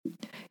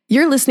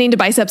You're listening to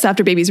Biceps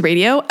After Babies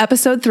Radio,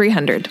 episode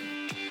 300.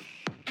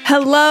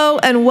 Hello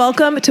and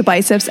welcome to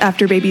Biceps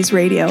After Babies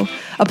Radio,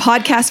 a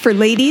podcast for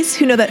ladies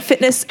who know that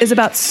fitness is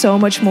about so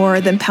much more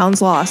than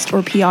pounds lost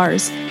or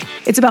PRs.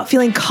 It's about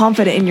feeling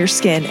confident in your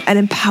skin and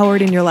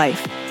empowered in your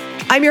life.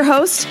 I'm your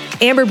host,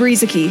 Amber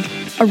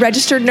Brzezinski, a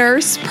registered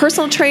nurse,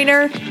 personal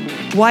trainer,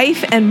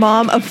 wife, and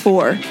mom of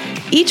 4.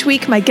 Each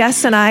week, my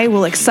guests and I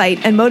will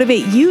excite and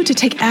motivate you to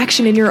take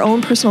action in your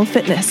own personal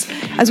fitness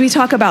as we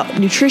talk about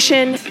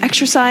nutrition,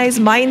 exercise,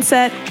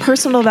 mindset,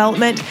 personal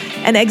development,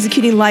 and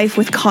executing life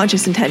with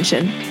conscious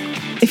intention.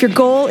 If your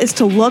goal is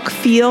to look,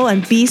 feel,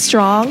 and be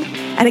strong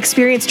and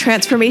experience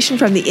transformation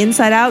from the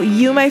inside out,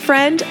 you, my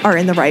friend, are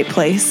in the right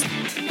place.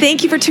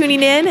 Thank you for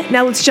tuning in.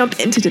 Now let's jump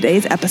into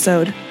today's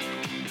episode.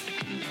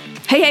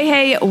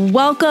 Hey,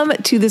 welcome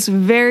to this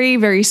very,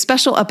 very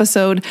special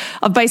episode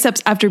of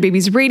Biceps After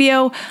Babies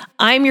Radio.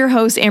 I'm your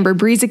host, Amber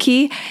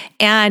Brzezinski,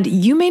 and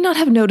you may not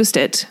have noticed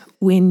it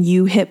when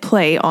you hit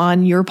play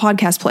on your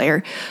podcast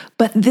player,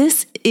 but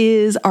this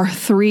is our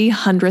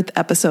 300th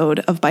episode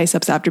of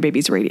Biceps After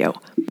Babies Radio.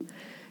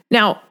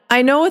 Now,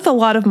 I know with a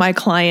lot of my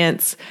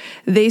clients,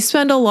 they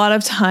spend a lot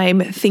of time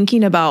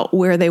thinking about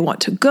where they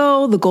want to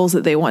go, the goals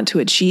that they want to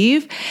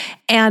achieve,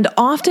 and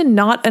often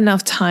not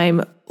enough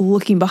time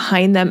looking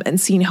behind them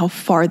and seeing how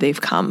far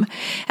they've come.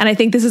 And I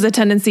think this is a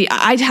tendency,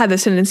 I had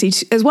this tendency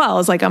as well.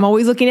 It's like, I'm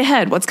always looking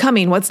ahead. What's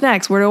coming? What's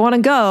next? Where do I want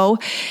to go?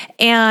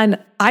 And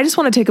I just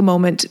want to take a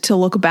moment to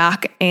look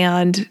back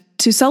and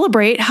to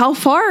celebrate how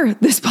far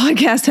this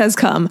podcast has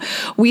come.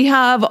 We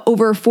have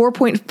over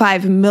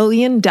 4.5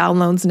 million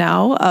downloads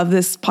now of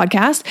this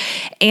podcast.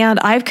 And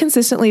I've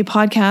consistently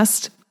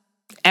podcast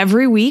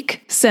every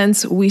week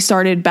since we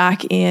started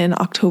back in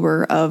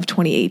October of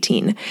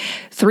 2018,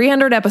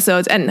 300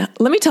 episodes. And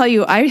let me tell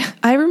you, I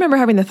remember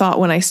having the thought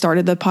when I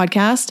started the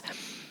podcast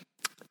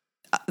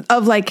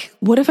of like,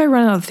 what if I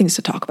run out of things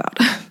to talk about?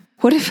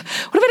 What if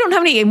I don't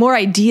have any more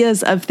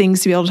ideas of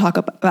things to be able to talk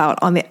about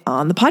on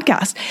the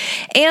podcast?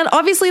 And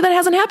obviously that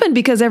hasn't happened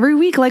because every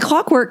week, like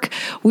clockwork,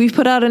 we've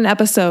put out an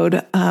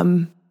episode,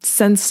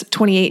 since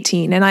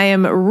 2018. And I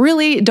am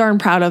really darn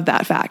proud of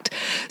that fact.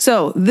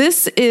 So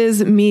this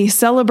is me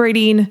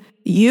celebrating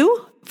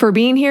you for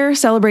being here,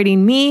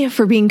 celebrating me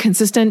for being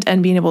consistent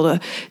and being able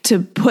to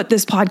put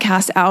this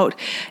podcast out.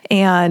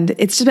 And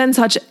it's just been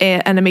such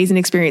an amazing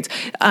experience.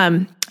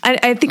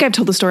 I think I've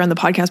told the story on the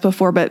podcast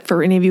before, but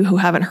for any of you who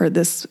haven't heard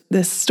this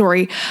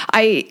story,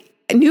 I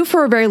knew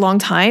for a very long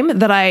time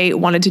that I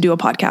wanted to do a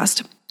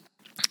podcast.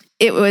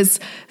 It was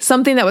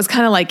something that was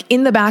kind of like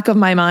in the back of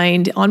my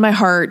mind, on my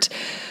heart,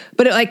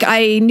 but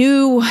I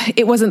knew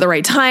it wasn't the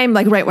right time,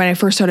 like right when I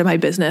first started my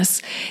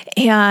business.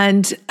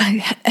 And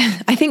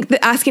I think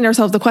that asking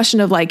ourselves the question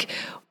of like,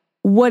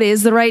 what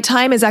is the right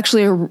time is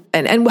actually,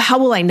 and how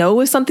will I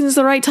know if something's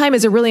the right time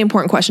is a really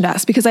important question to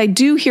ask, because I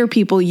do hear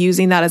people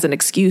using that as an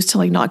excuse to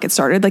like not get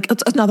started. Like,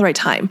 it's not the right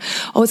time.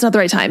 Oh, it's not the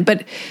right time.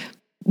 But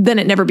then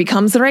it never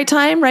becomes the right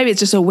time, right? It's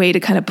just a way to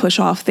kind of push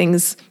off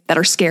things that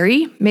are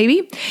scary,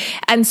 maybe.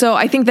 And so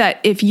I think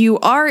that if you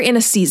are in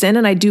a season,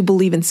 and I do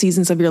believe in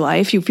seasons of your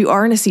life, if you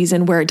are in a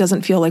season where it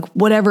doesn't feel like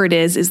whatever it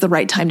is the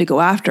right time to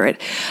go after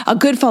it, a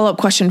good follow-up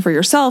question for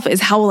yourself is,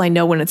 how will I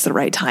know when it's the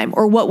right time?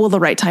 Or what will the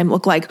right time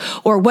look like?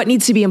 Or what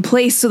needs to be in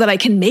place so that I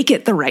can make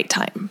it the right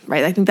time,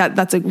 right? I think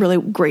that's a really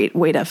great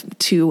way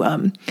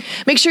to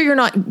make sure you're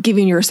not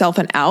giving yourself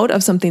an out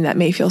of something that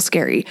may feel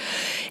scary.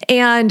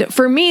 And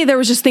for me, there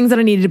was just things that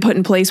I needed to put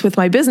in place with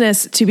my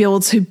business to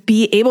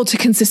be able to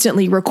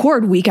consistently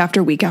record week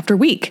after week after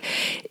week.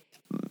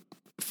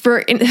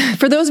 For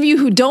those of you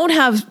who don't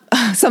have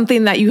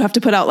something that you have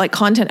to put out like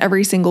content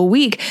every single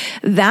week,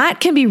 that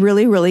can be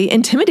really, really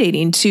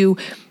intimidating to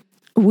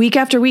week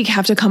after week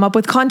have to come up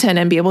with content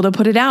and be able to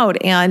put it out.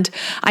 And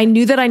I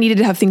knew that I needed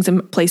to have things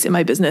in place in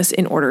my business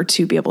in order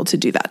to be able to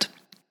do that.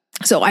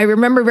 So I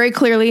remember very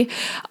clearly,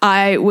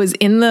 I was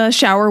in the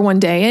shower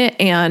one day,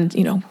 and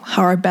you know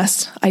how our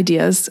best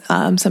ideas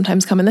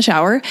sometimes come in the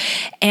shower.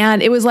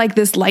 And it was like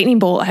this lightning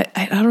bolt.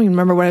 I don't even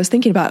remember what I was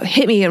thinking about. It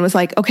hit me and was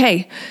like,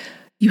 okay,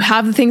 you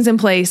have the things in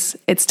place.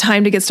 It's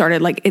time to get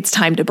started. Like, it's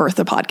time to birth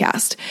the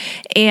podcast.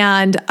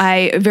 And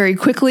I very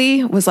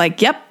quickly was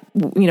like, yep,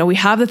 we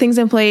have the things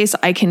in place.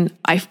 I can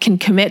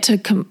commit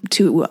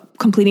to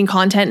completing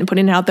content and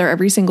putting it out there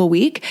every single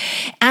week.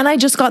 And I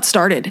just got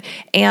started.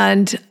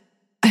 And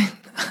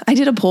I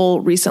did a poll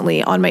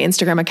recently on my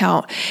Instagram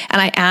account,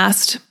 and I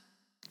asked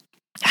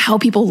how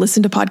people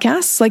listen to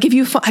podcasts. Like, have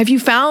you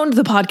found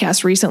the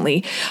podcast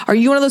recently? Are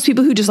you one of those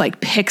people who just like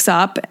picks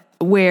up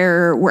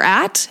where we're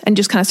at and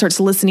just kind of starts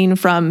listening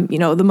from,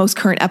 the most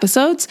current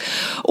episodes?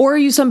 Or are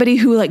you somebody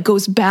who like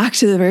goes back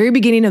to the very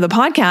beginning of the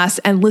podcast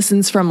and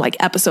listens from like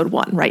episode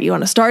 1, right? You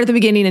want to start at the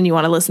beginning and you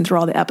want to listen through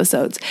all the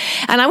episodes.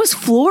 And I was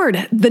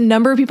floored. The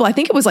number of people, I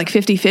think it was like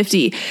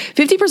 50-50.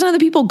 50% of the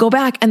people go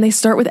back and they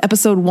start with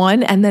episode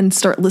 1 and then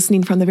start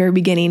listening from the very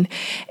beginning.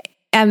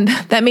 And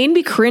that made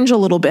me cringe a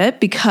little bit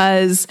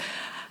because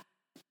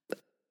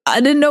I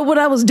didn't know what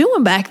I was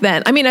doing back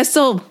then. I mean, I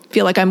still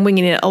feel like I'm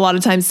winging it a lot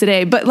of times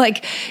today, but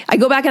like I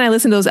go back and I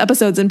listen to those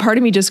episodes and part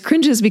of me just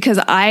cringes because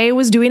I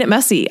was doing it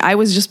messy. I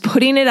was just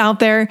putting it out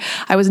there.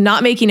 I was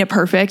not making it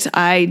perfect.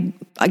 I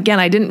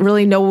didn't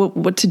really know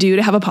what to do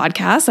to have a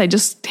podcast. I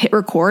just hit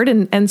record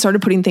and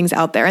started putting things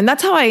out there. And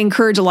that's how I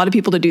encourage a lot of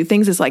people to do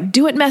things, is like,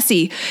 do it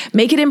messy,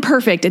 make it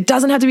imperfect. It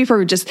doesn't have to be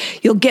perfect. Just,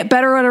 you'll get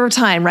better over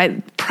time,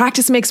 right?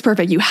 Practice makes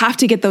perfect. You have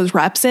to get those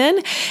reps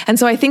in. And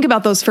so I think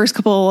about those first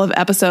couple of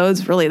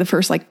episodes, really the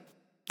first like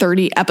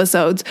 30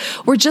 episodes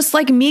were just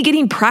like me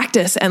getting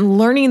practice and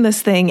learning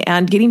this thing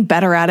and getting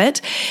better at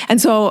it. And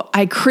so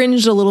I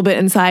cringed a little bit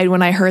inside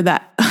when I heard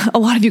that a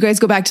lot of you guys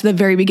go back to the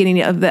very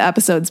beginning of the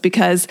episodes,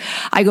 because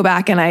I go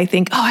back and I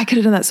think, oh, I could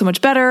have done that so much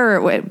better.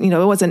 Or, it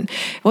wasn't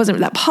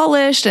that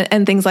polished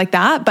and things like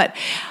that. But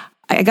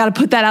I got to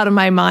put that out of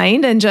my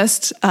mind and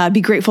just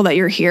be grateful that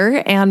you're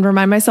here and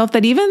remind myself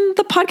that even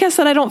the podcasts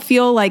that I don't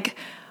feel like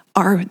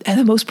are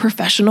the most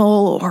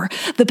professional or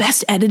the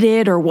best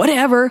edited or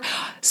whatever,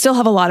 still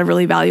have a lot of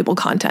really valuable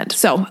content.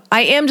 So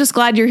I am just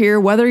glad you're here,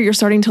 whether you're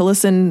starting to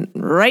listen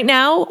right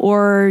now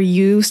or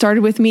you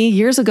started with me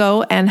years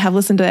ago and have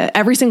listened to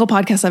every single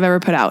podcast I've ever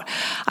put out.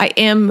 I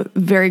am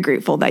very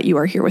grateful that you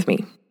are here with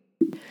me.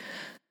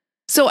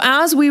 So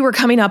as we were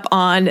coming up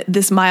on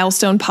this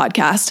milestone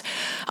podcast,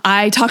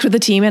 I talked with the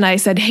team and I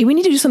said, hey, we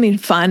need to do something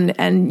fun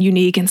and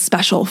unique and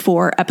special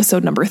for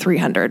episode number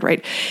 300,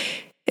 right?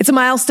 It's a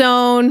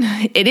milestone.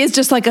 It is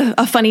just like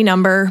a funny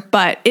number,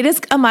 but it is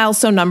a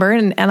milestone number.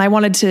 And I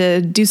wanted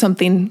to do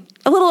something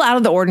a little out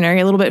of the ordinary,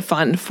 a little bit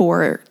fun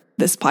for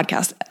this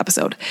podcast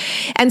episode.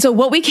 And so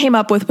what we came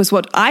up with was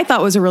what I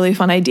thought was a really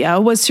fun idea,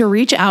 was to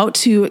reach out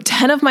to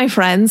 10 of my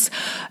friends,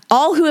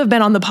 all who have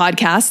been on the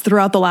podcast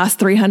throughout the last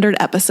 300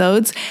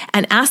 episodes,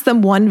 and ask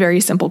them one very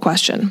simple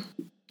question.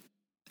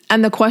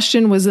 And the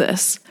question was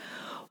this: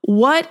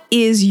 what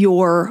is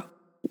your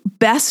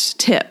best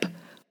tip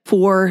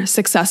for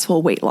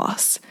successful weight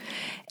loss?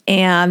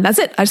 And that's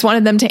it. I just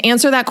wanted them to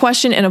answer that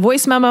question in a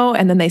voice memo,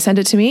 and then they sent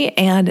it to me.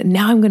 And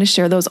now I'm going to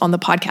share those on the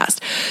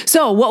podcast.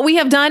 So what we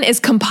have done is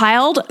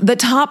compiled the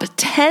top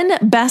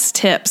 10 best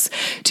tips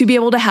to be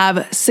able to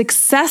have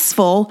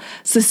successful,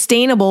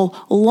 sustainable,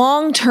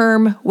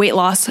 long-term weight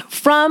loss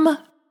from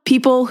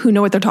people who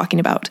know what they're talking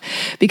about.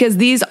 Because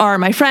these are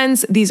my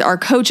friends, these are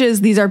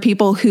coaches, these are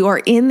people who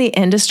are in the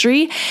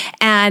industry.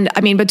 And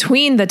I mean,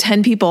 between the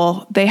 10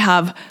 people, they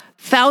have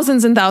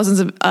thousands and thousands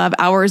of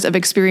hours of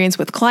experience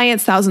with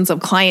clients, thousands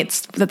of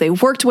clients that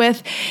they've worked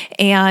with,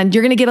 and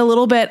you're going to get a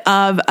little bit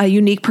of a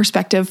unique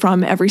perspective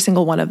from every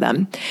single one of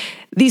them.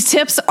 These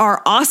tips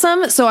are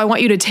awesome, so I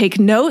want you to take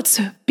notes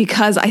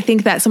because I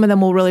think that some of them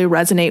will really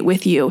resonate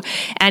with you.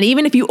 And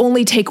even if you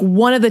only take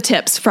one of the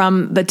tips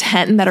from the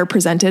 10 that are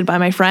presented by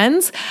my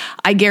friends,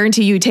 I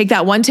guarantee you take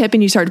that one tip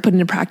and you start to put it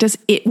into practice,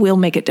 it will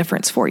make a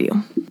difference for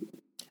you.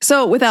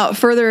 So without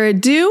further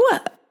ado,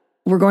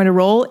 we're going to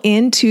roll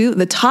into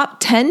the top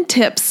 10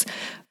 tips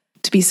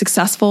to be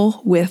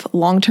successful with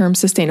long-term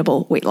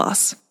sustainable weight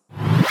loss.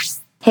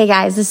 Hey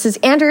guys, this is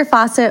Andrea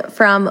Fawcett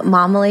from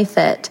Momily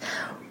Fit.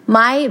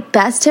 My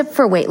best tip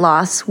for weight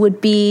loss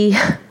would be,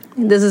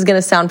 this is going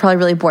to sound probably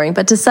really boring,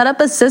 but to set up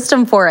a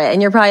system for it.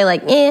 And you're probably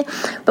like,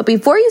 but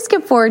before you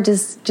skip forward,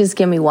 just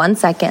give me 1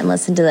 second and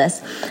listen to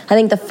this. I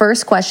think the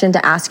first question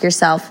to ask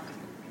yourself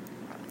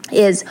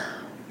is,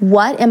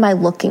 what am I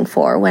looking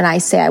for when I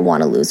say I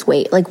want to lose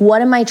weight? Like,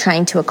 what am I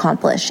trying to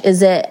accomplish?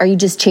 Are you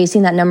just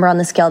chasing that number on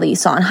the scale that you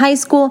saw in high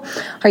school?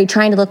 Are you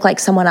trying to look like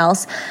someone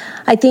else?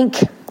 I think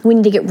we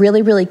need to get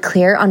really, really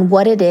clear on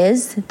what it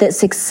is that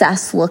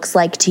success looks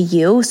like to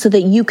you so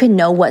that you can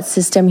know what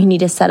system you need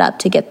to set up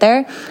to get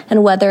there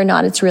and whether or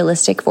not it's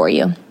realistic for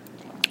you.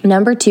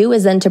 Number 2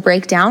 is then to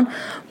break down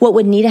what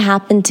would need to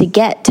happen to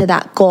get to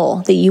that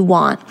goal that you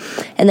want.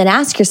 And then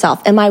ask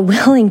yourself, am I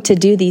willing to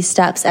do these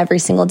steps every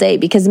single day?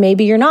 Because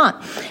maybe you're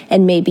not,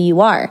 and maybe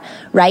you are,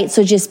 right?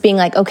 So just being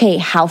like, okay,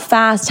 how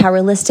fast, how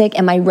realistic,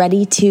 am I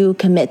ready to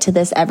commit to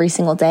this every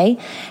single day?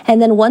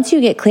 And then once you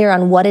get clear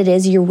on what it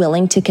is you're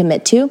willing to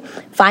commit to,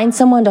 find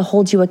someone to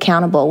hold you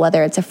accountable,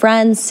 whether it's a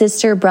friend,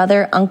 sister,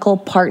 brother, uncle,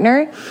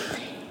 partner.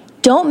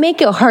 Don't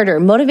make it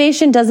harder.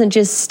 Motivation doesn't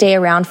just stay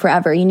around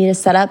forever. You need to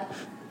set up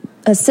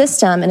a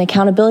system, an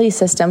accountability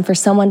system for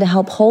someone to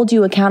help hold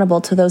you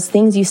accountable to those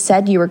things you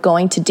said you were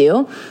going to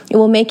do. It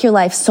will make your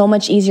life so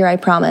much easier, I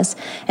promise.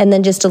 And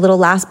then just a little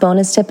last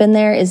bonus tip in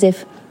there is,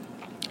 if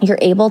you're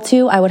able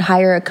to, I would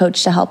hire a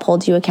coach to help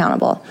hold you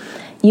accountable.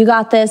 You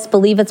got this.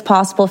 Believe it's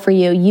possible for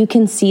you. You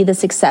can see the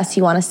success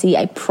you want to see.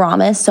 I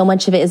promise. So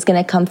much of it is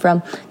going to come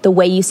from the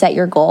way you set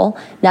your goal.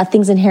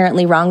 Nothing's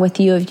inherently wrong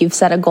with you if you've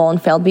set a goal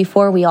and failed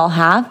before. We all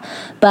have.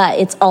 But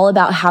it's all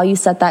about how you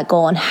set that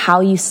goal and how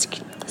you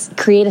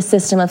create a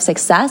system of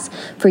success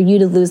for you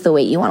to lose the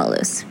weight you want to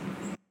lose.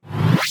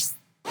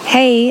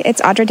 Hey, it's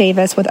Audra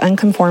Davis with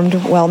Unconformed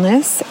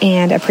Wellness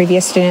and a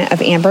previous student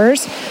of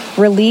Amber's.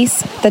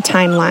 Release the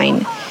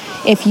timeline.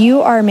 If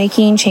you are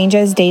making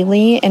changes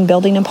daily and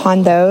building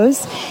upon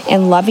those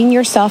and loving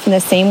yourself in the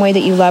same way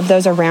that you love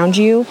those around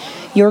you,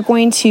 you're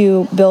going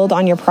to build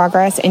on your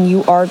progress and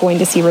you are going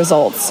to see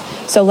results.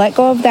 So let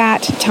go of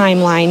that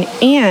timeline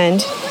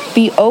and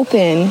be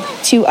open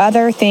to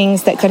other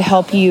things that could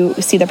help you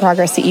see the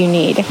progress that you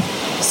need.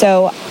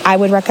 So I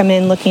would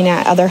recommend looking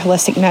at other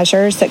holistic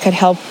measures that could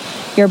help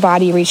your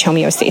body reach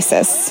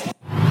homeostasis.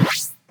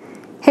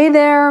 Hey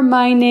there,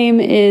 my name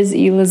is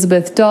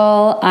Elizabeth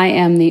Dahl. I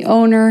am the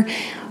owner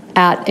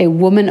at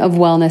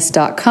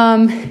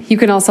awomanofwellness.com. You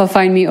can also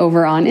find me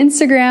over on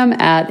Instagram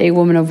at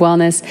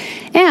awomanofwellness,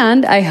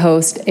 and I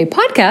host a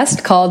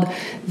podcast called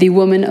the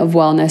Woman of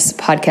Wellness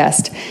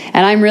Podcast.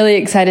 And I'm really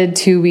excited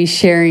to be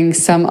sharing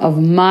some of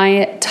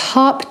my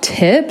top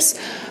tips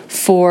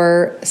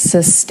for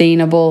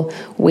sustainable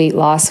weight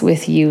loss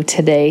with you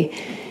today.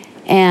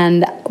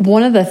 And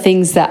one of the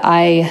things that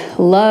I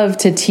love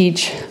to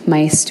teach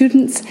my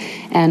students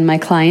and my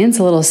clients,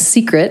 a little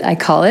secret I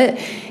call it,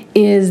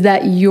 is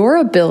that your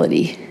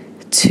ability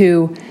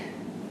to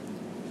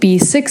be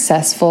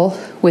successful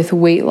with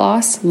weight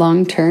loss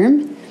long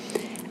term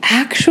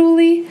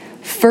actually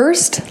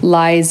first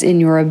lies in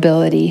your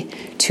ability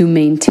to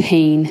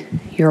maintain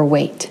your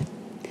weight.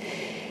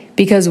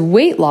 Because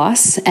weight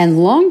loss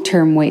and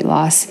long-term weight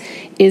loss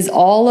is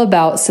all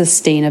about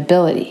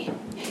sustainability.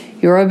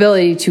 Your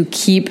ability to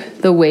keep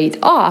the weight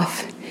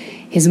off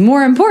is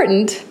more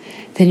important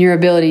than your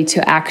ability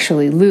to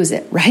actually lose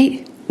it,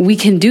 right? We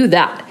can do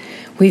that.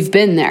 We've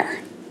been there.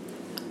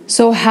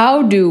 So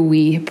how do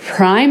we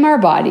prime our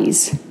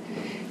bodies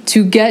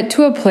to get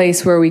to a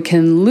place where we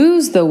can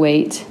lose the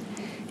weight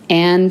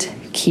and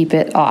keep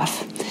it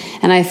off?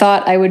 And I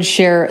thought I would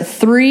share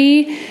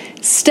 3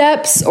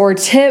 steps or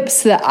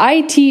tips that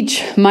I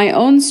teach my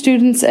own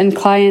students and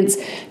clients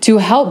to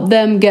help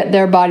them get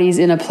their bodies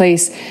in a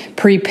place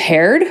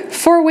prepared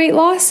for weight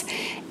loss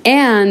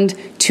and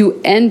to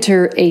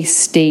enter a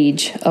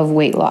stage of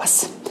weight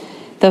loss.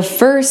 The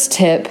first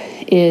tip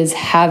is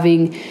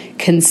having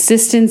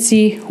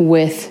consistency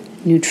with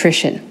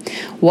nutrition.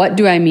 What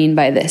do I mean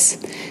by this?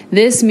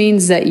 This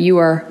means that you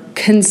are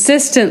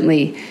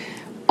consistently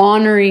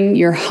honoring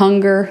your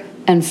hunger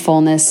and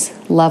fullness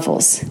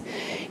levels.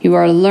 You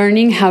are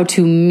learning how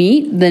to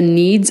meet the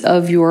needs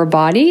of your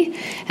body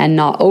and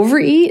not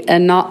overeat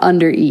and not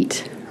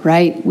undereat,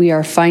 right? We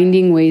are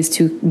finding ways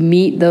to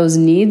meet those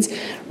needs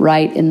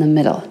right in the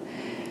middle.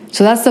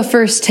 So that's the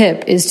first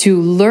tip, is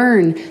to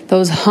learn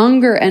those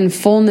hunger and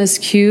fullness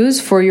cues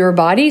for your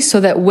body so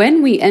that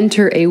when we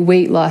enter a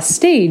weight loss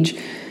stage,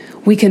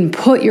 we can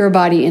put your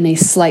body in a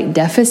slight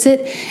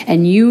deficit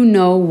and you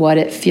know what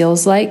it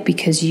feels like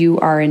because you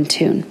are in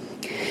tune.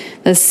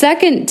 The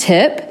second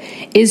tip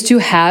is to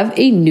have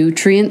a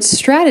nutrient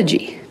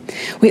strategy.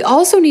 We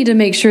also need to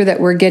make sure that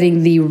we're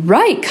getting the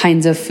right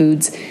kinds of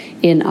foods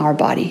in our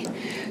body.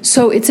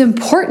 So it's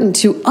important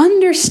to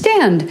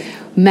understand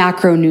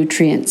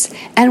macronutrients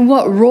and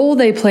what role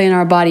they play in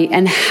our body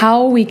and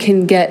how we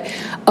can get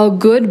a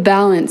good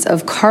balance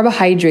of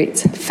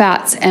carbohydrates,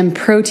 fats, and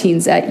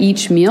proteins at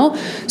each meal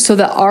so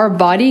that our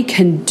body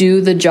can do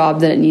the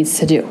job that it needs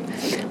to do.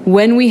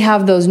 When we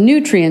have those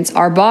nutrients,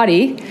 our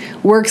body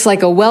works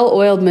like a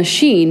well-oiled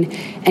machine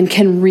and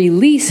can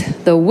release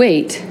the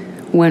weight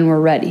when we're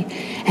ready.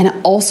 And it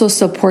also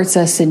supports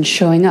us in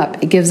showing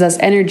up. It gives us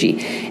energy.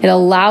 It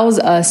allows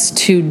us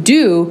to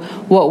do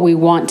what we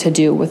want to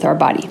do with our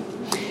body.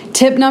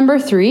 Tip number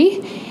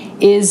 3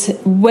 is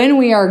when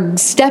we are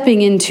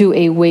stepping into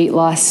a weight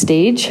loss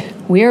stage,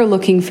 we are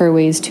looking for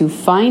ways to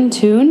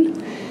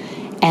fine-tune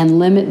and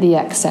limit the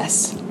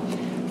excess.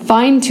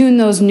 Fine-tune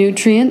those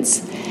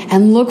nutrients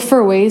and look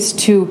for ways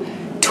to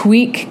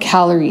tweak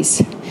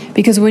calories.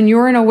 Because when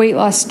you're in a weight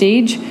loss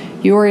stage,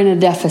 you're in a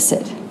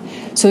deficit.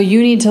 So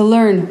you need to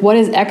learn what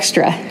is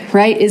extra,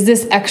 right? Is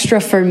this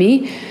extra for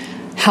me?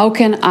 How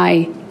can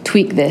I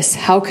tweak this?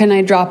 How can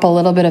I drop a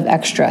little bit of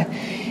extra?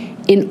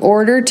 In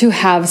order to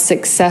have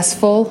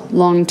successful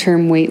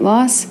long-term weight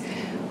loss,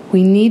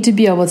 we need to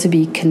be able to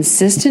be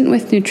consistent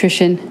with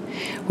nutrition.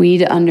 We need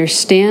to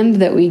understand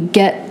that we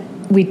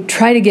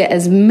try to get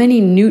as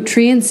many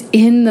nutrients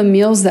in the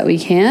meals that we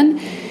can,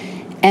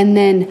 and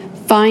then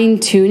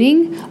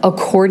fine-tuning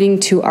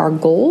according to our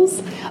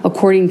goals,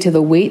 according to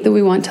the weight that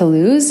we want to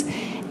lose.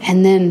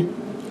 And then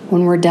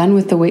when we're done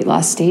with the weight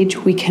loss stage,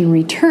 we can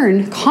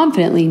return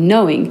confidently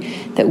knowing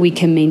that we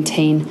can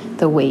maintain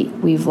the weight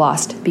we've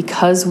lost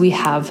because we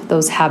have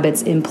those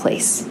habits in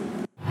place.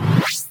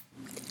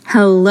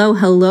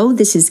 Hello.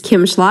 This is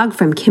Kim Schlag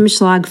from Kim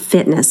Schlag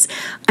Fitness.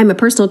 I'm a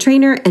personal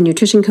trainer and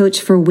nutrition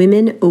coach for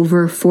women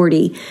over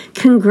 40.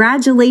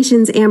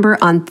 Congratulations, Amber,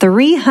 on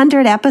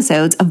 300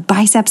 episodes of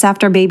Biceps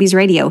After Babies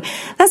Radio.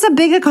 That's a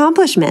big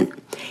accomplishment.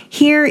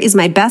 Here is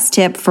my best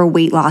tip for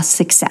weight loss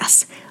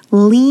success.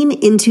 Lean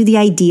into the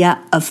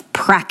idea of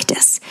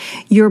practice.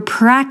 You're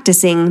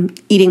practicing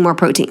eating more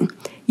protein.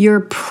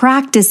 You're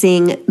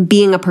practicing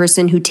being a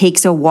person who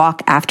takes a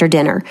walk after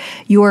dinner.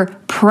 You're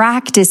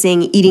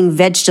practicing eating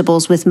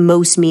vegetables with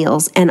most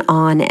meals, and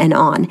on and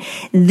on.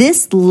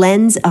 This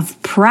lens of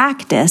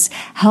practice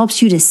helps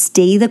you to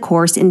stay the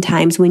course in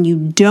times when you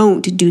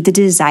don't do the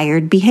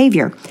desired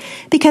behavior,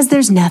 because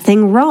there's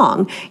nothing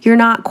wrong. You're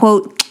not,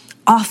 quote,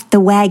 off the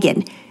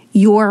wagon.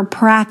 You're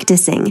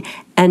practicing,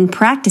 and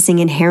practicing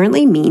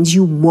inherently means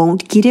you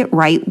won't get it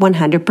right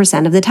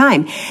 100% of the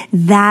time.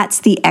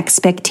 That's the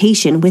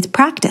expectation with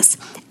practice.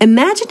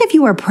 Imagine if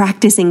you were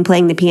practicing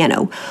playing the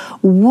piano.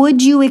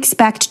 Would you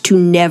expect to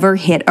never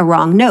hit a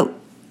wrong note?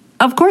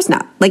 Of course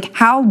not. Like,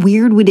 how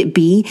weird would it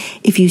be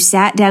if you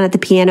sat down at the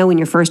piano in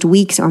your first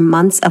weeks or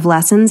months of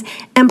lessons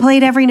and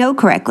played every note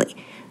correctly?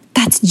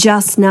 That's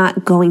just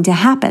not going to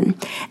happen.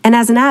 And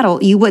as an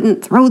adult, you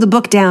wouldn't throw the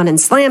book down and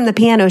slam the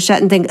piano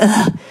shut and think,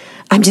 ugh,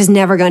 I'm just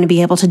never going to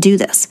be able to do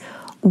this.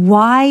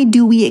 Why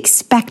do we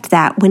expect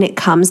that when it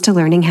comes to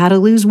learning how to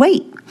lose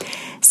weight?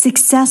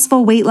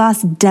 Successful weight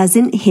loss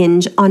doesn't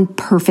hinge on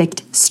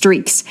perfect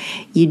streaks.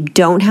 You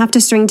don't have to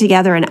string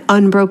together an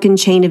unbroken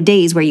chain of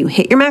days where you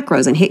hit your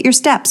macros and hit your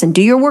steps and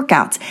do your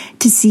workouts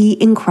to see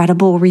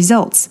incredible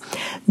results.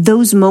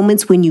 Those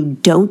moments when you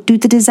don't do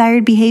the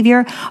desired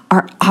behavior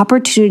are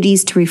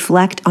opportunities to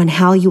reflect on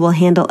how you will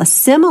handle a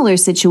similar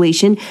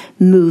situation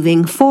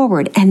moving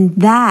forward. And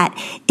that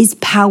is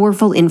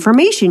powerful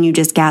information you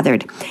just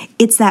gathered.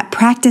 It's that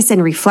practice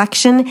and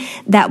reflection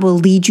that will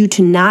lead you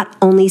to not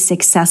only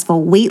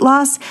successful weight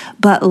loss,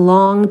 but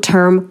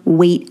long-term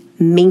weight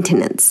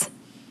maintenance.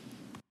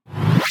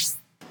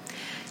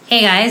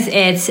 Hey guys,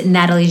 it's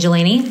Natalie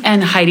Gelani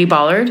and Heidi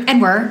Ballard, and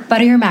we're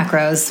Butter Your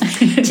Macros.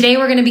 Today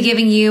we're going to be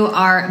giving you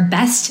our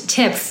best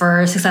tip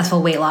for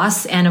successful weight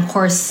loss, and of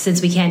course,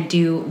 since we can't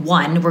do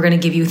one, we're going to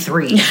give you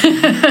 3.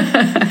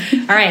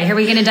 All right, here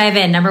we're going to dive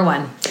in. Number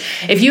 1.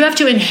 If you have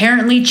to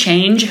inherently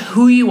change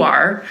who you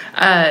are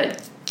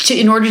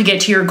in order to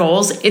get to your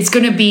goals,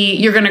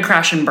 you're going to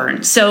crash and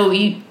burn. So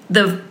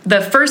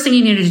the first thing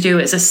you need to do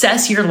is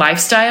assess your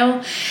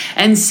lifestyle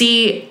and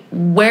see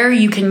where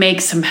you can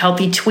make some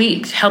healthy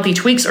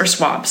tweaks or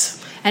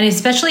swaps. And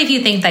especially if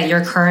you think that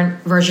your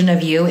current version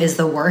of you is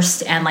the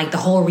worst and like the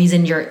whole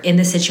reason you're in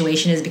this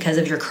situation is because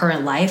of your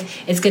current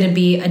life, it's going to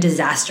be a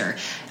disaster.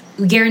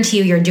 We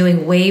guarantee you're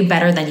doing way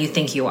better than you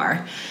think you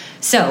are.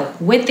 So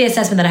with the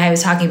assessment that I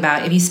was talking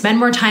about, if you spend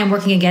more time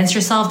working against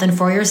yourself than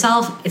for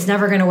yourself, it's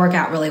never going to work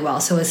out really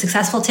well. So a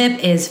successful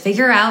tip is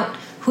figure out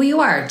who you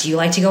are. Do you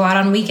like to go out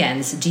on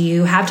weekends? Do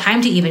you have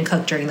time to even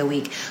cook during the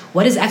week?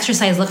 What does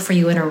exercise look for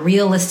you in a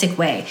realistic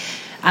way?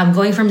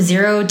 Going from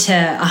 0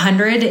 to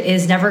 100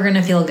 is never going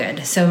to feel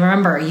good. So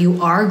remember,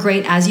 you are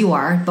great as you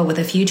are, but with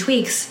a few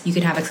tweaks, you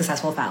can have a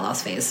successful fat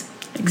loss phase.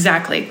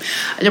 Exactly.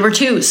 Number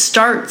 2,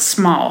 start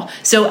small.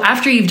 So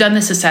after you've done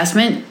this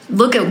assessment,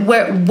 look at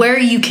where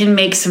you can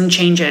make some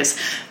changes.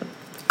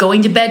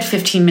 Going to bed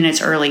 15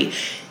 minutes early,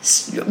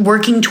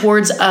 working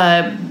towards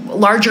a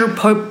larger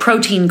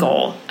protein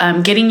goal,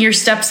 getting your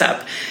steps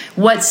up.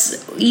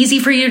 What's easy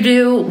for you to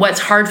do, what's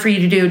hard for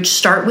you to do,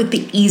 start with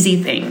the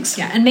easy things.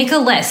 Yeah, and make a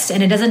list.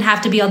 And it doesn't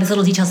have to be all these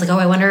little details like, oh,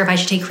 I wonder if I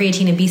should take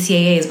creatine and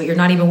BCAAs, but you're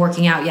not even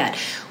working out yet.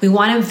 We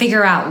want to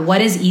figure out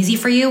what is easy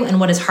for you and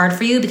what is hard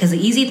for you, because the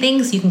easy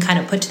things you can kind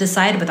of put to the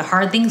side, but the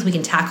hard things we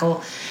can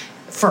tackle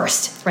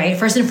first, right?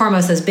 First and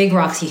foremost, those big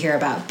rocks you hear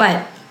about.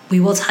 But we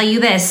will tell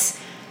you this.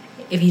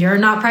 If you're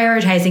not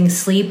prioritizing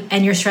sleep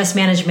and your stress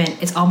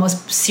management, it's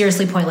almost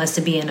seriously pointless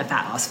to be in a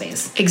fat loss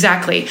phase.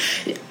 Exactly.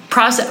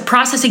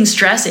 Processing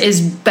stress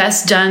is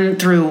best done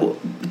through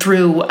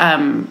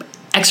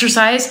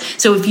exercise.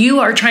 So if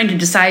you are trying to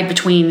decide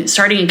between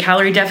starting a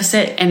calorie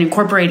deficit and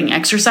incorporating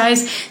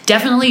exercise,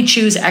 definitely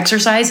choose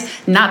exercise,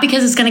 not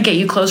because it's going to get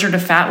you closer to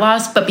fat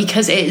loss, but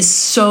because it is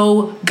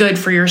so good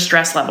for your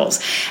stress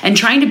levels. And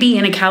trying to be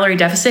in a calorie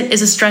deficit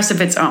is a stress of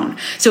its own.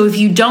 So if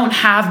you don't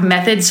have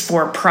methods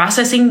for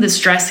processing the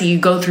stress that you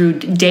go through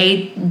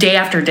day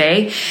after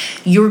day,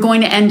 you're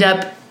going to end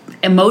up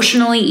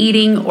emotionally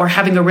eating or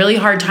having a really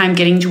hard time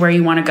getting to where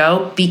you want to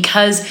go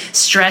because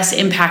stress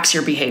impacts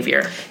your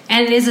behavior.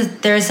 And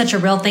there is such a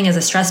real thing as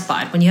a stress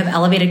bod. When you have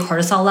elevated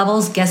cortisol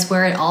levels, guess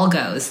where it all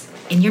goes?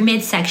 In your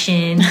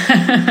midsection.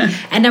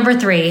 And number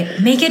 3,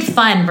 make it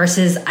fun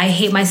versus I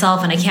hate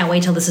myself and I can't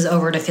wait till this is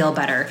over to feel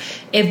better.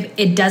 If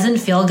it doesn't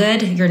feel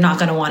good, you're not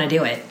going to want to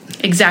do it.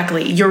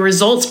 Exactly. Your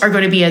results are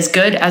going to be as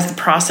good as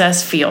the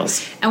process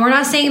feels. And we're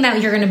not saying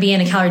that you're going to be in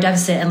a calorie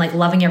deficit and like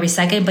loving every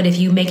second, but if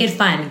you make it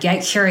fun,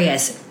 get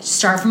curious,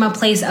 start from a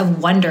place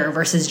of wonder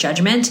versus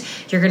judgment,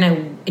 you're going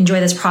to enjoy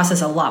this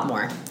process a lot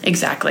more.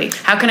 Exactly.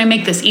 How can I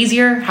make this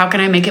easier? How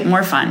can I make it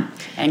more fun?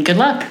 And good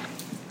luck.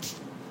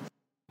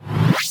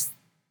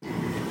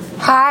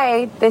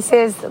 Hi, this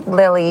is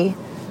Lily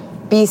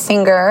B.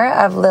 Singer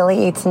of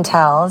Lily Eats and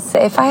Tells.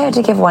 If I had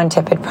to give one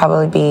tip, it'd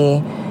probably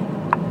be,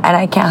 and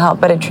I can't help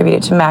but attribute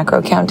it to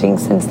macro counting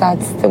since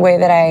that's the way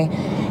that I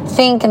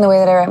think and the way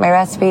that I write my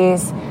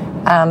recipes.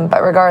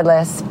 But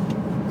regardless,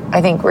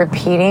 I think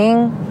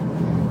repeating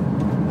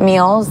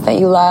meals that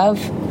you love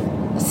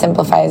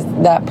simplifies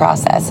that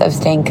process of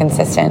staying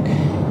consistent.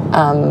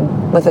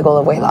 with the goal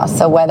of weight loss.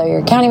 So whether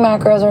you're counting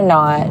macros or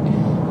not,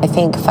 I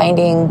think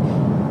finding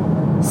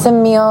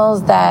some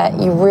meals that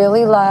you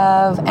really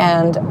love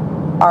and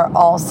are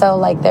also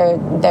like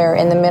they're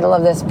in the middle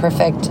of this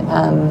perfect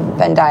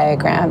Venn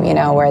diagram, you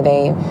know, where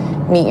they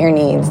meet your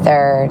needs.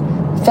 They're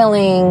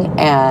filling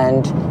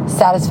and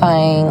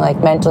satisfying,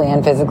 like mentally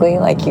and physically,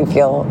 like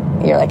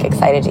you're like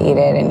excited to eat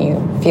it and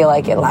you feel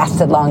like it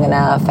lasted long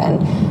enough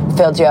and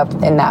filled you up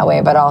in that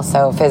way, but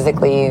also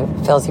physically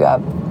fills you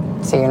up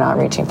so you're not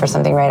reaching for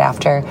something right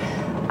after.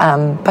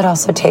 But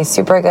also tastes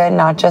super good,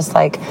 not just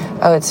like,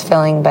 oh, it's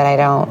filling, but I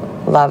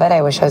don't love it.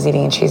 I wish I was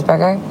eating a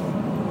cheeseburger.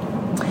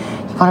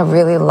 You want to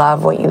really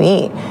love what you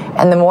eat.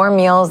 And the more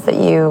meals that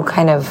you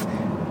kind of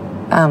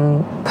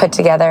put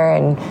together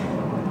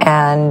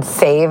and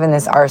save in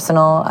this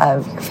arsenal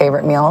of your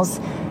favorite meals,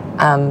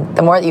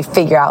 the more that you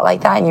figure out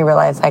like that and you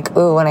realize like,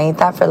 ooh, when I eat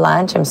that for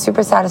lunch, I'm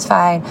super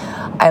satisfied.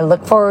 I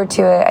look forward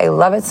to it. I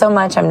love it so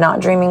much. I'm not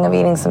dreaming of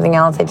eating something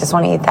else. I just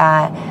want to eat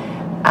that.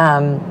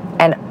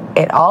 And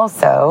it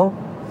also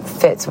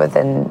fits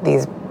within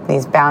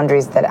these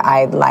boundaries that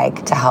I'd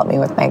like to help me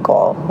with my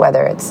goal,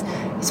 whether it's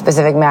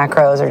specific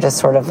macros or just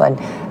sort of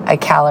a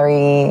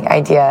calorie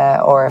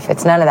idea, or if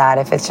it's none of that,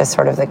 if it's just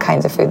sort of the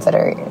kinds of foods that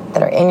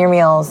are in your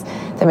meals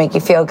that make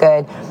you feel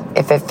good.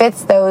 If it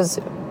fits those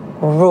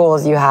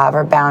rules you have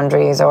or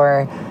boundaries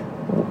or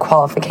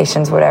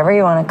qualifications, whatever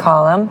you want to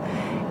call them,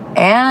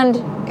 and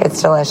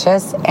it's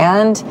delicious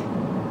and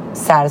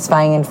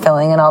satisfying and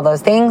filling and all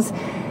those things,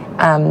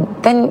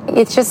 then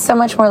it's just so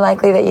much more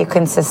likely that you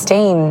can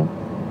sustain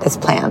this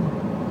plan.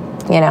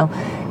 You know,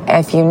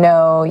 if you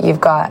know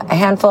you've got a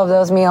handful of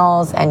those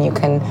meals and you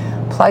can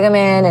plug them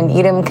in and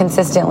eat them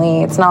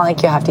consistently, it's not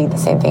like you have to eat the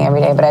same thing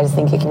every day, but I just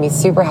think it can be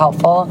super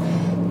helpful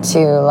to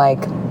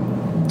like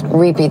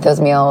repeat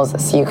those meals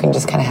so you can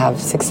just kind of have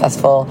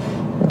successful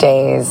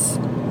days,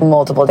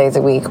 multiple days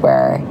a week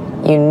where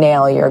you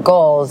nail your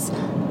goals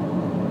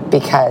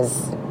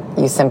because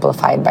you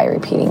simplified by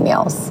repeating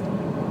meals.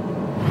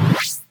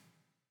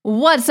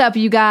 What's up,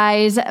 you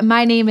guys?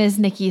 My name is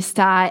Nikki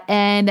Stott,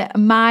 and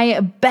my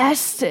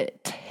best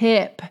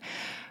tip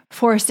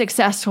for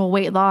successful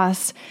weight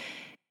loss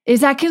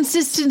is that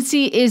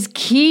consistency is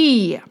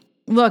key.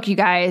 Look, you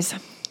guys,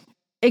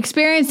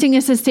 experiencing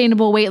a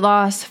sustainable weight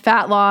loss,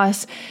 fat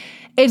loss,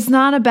 it's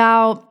not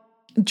about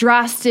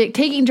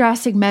taking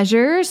drastic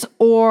measures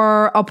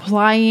or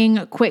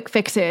applying quick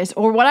fixes,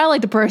 or what I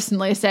like to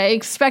personally say,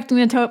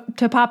 expecting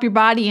to pop your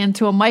body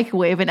into a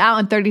microwave and out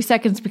in 30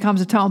 seconds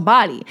becomes a toned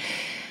body.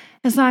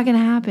 It's not going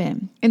to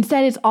happen.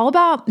 Instead, it's all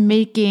about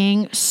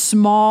making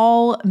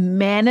small,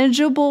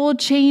 manageable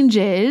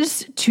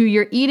changes to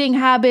your eating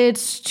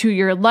habits, to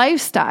your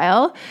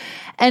lifestyle,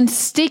 and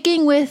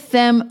sticking with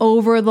them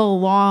over the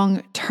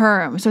long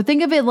term. So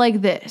think of it like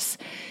this.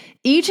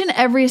 Each and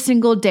every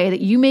single day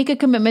that you make a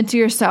commitment to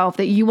yourself,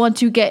 that you want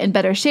to get in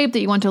better shape,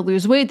 that you want to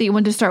lose weight, that you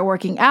want to start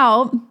working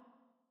out,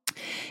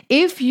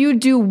 if you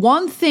do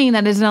one thing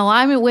that is in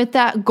alignment with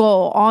that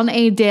goal on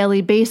a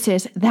daily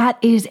basis, that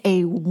is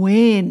a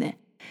win.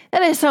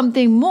 That is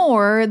something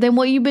more than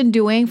what you've been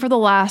doing for the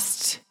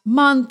last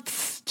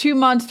month, 2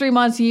 months, 3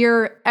 months,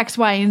 year, X,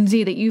 Y, and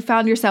Z, that you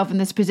found yourself in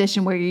this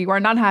position where you are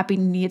not happy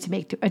and need to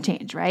make a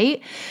change,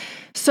 right?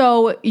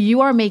 So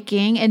you are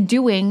making and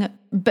doing,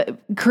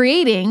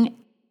 creating,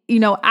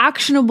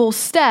 actionable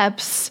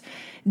steps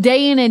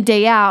day in and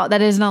day out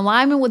that is in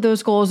alignment with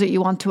those goals that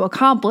you want to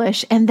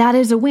accomplish, and that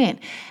is a win.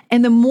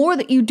 And the more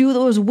that you do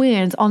those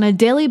wins on a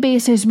daily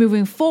basis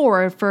moving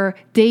forward for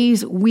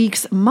days,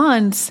 weeks,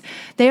 months,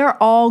 they are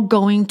all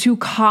going to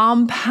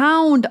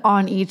compound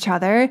on each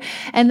other,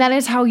 and that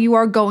is how you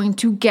are going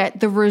to get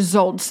the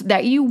results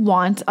that you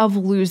want of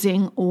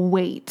losing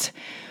weight.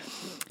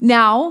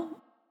 Now,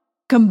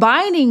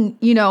 combining,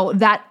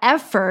 that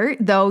effort,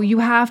 though, you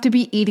have to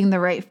be eating the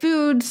right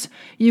foods.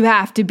 You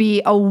have to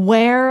be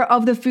aware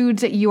of the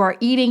foods that you are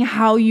eating,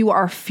 how you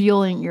are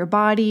fueling your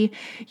body.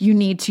 You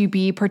need to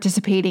be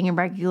participating in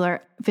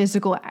regular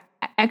physical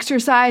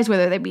exercise,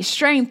 whether they be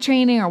strength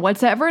training or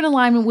whatever, in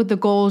alignment with the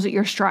goals that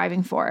you're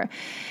striving for.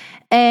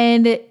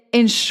 And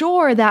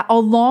ensure that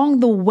along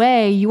the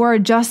way, you are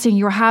adjusting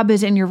your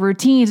habits and your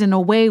routines in a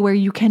way where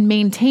you can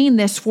maintain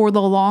this for the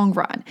long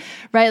run,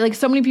 right? Like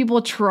so many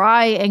people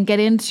try and get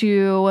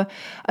into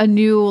a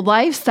new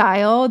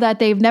lifestyle that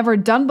they've never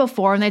done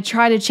before, and they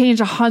try to change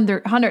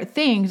 100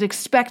 things,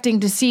 expecting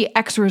to see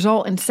X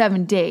result in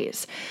 7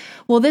 days.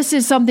 Well, this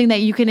is something that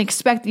you can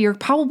expect that you're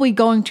probably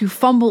going to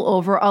fumble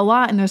over a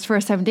lot in those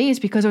first 7 days,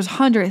 because those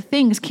 100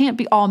 things can't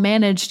be all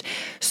managed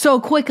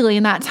so quickly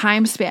in that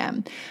time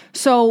span.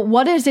 So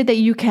what is it that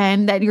you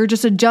can, that you're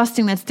just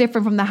adjusting that's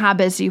different from the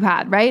habits you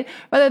had, right?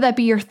 Whether that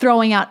be you're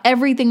throwing out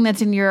everything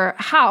that's in your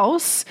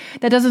house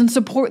that doesn't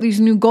support these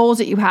new goals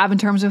that you have in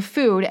terms of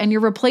food, and you're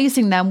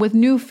replacing them with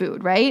new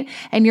food, right?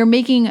 And you're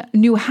making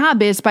new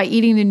habits by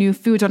eating the new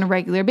foods on a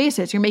regular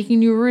basis. You're making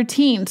new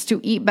routines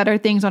to eat better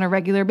things on a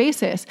regular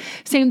basis.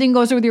 Same thing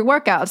goes with your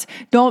workouts.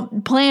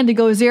 Don't plan to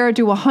go 0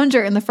 to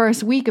 100 in the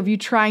first week of you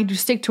trying to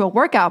stick to a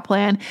workout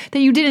plan that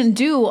you didn't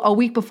do a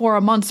week before,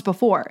 a month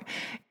before.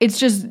 It's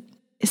just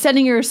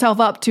setting yourself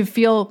up to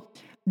feel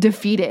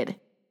defeated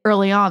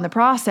early on in the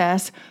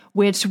process,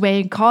 which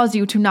may cause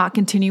you to not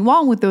continue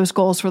on with those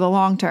goals for the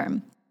long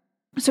term.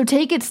 So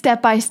take it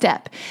step by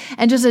step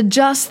and just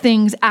adjust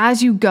things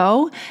as you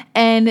go,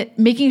 and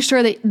making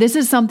sure that this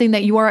is something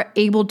that you are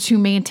able to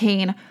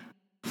maintain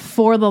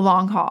for the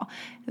long haul.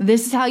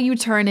 This is how you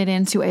turn it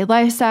into a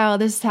lifestyle.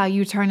 This is how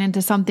you turn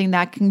into something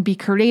that can be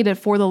created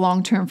for the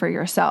long term for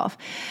yourself.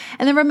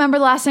 And then remember,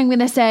 the last thing I'm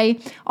going to say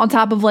on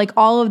top of like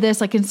all of this,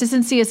 like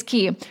consistency is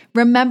key.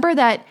 Remember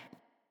that,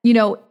 you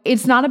know,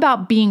 it's not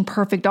about being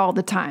perfect all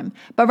the time,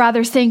 but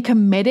rather staying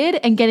committed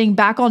and getting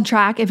back on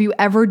track if you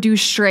ever do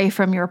stray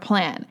from your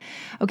plan.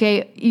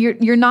 Okay,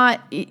 you're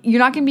not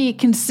going to be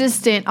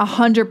consistent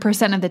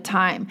 100% of the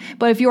time,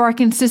 but if you are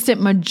consistent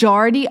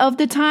majority of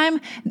the time,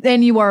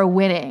 then you are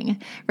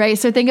winning, right?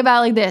 So think about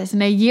it like this: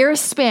 in a year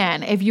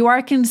span, if you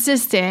are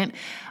consistent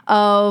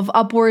of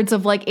upwards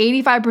of like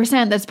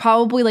 85%, that's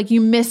probably like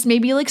you missed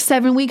maybe like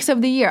 7 weeks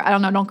of the year. I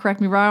don't know. Don't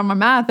correct me wrong on my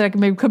math. That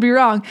maybe could be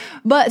wrong,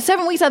 but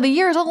 7 weeks out of the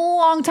year is a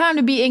long time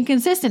to be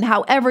inconsistent.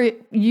 However,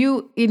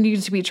 you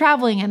need to be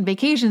traveling and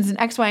vacations and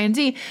X, Y, and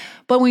Z.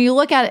 But when you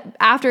look at it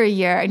after a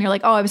year and you're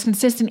like, oh, I was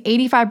consistent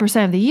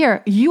 85% of the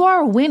year, you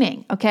are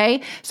winning.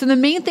 Okay. So the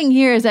main thing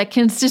here is that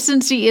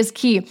consistency is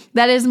key.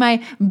 That is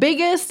my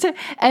biggest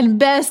and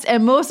best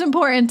and most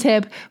important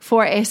tip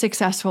for a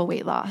successful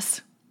weight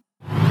loss.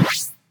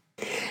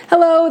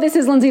 Hello, this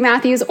is Lindsay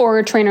Matthews,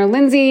 or Trainer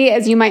Lindsay,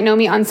 as you might know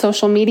me on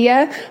social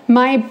media.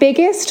 My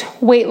biggest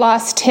weight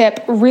loss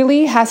tip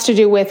really has to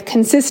do with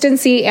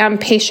consistency and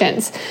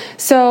patience.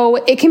 So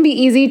it can be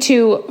easy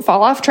to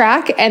fall off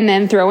track and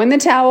then throw in the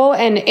towel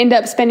and end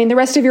up spending the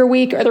rest of your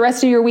week or the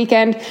rest of your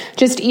weekend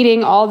just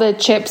eating all the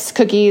chips,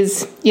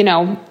 cookies,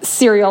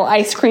 cereal,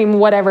 ice cream,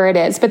 whatever it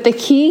is. But the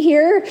key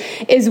here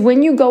is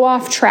when you go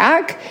off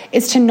track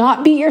is to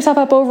not beat yourself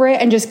up over it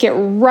and just get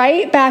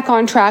right back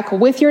on track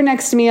with your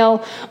next meal,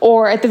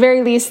 or at the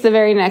very least, the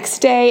very next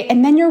day.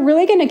 And then you're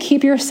really going to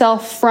keep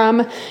yourself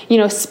from,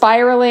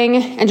 spiraling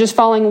and just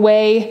falling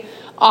way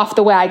off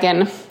the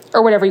wagon,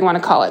 or whatever you want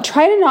to call it.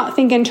 Try to not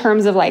think in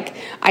terms of like,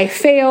 I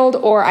failed,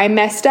 or I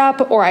messed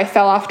up, or I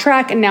fell off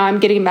track and now I'm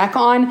getting back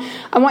on.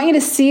 I want you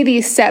to see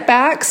these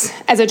setbacks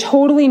as a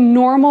totally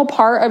normal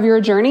part of your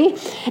journey.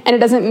 And it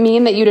doesn't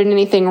mean that you did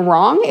anything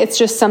wrong. It's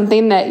just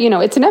something that,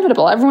 it's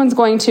inevitable. Everyone's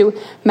going to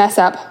mess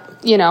up,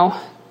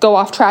 go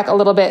off track a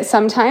little bit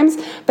sometimes,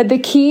 but the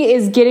key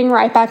is getting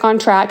right back on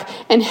track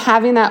and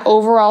having that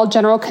overall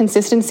general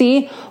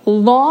consistency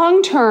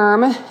long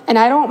term. And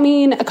I don't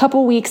mean a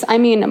couple weeks, I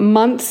mean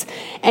months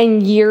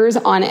and years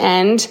on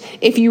end.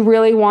 If you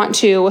really want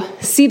to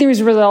see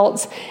these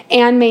results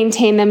and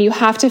maintain them, you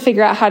have to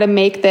figure out how to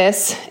make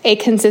this a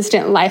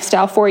consistent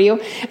lifestyle for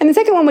you. And the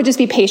second one would just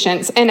be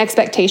patience and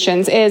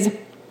expectations is,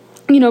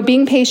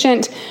 being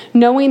patient,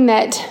 knowing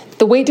that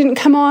the weight didn't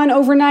come on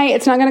overnight.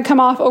 It's not going to come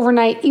off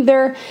overnight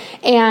either.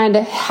 And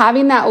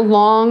having that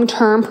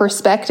long-term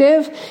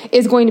perspective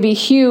is going to be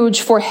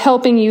huge for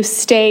helping you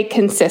stay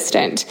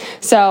consistent.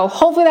 So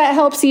hopefully that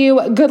helps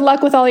you. Good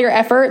luck with all your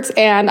efforts,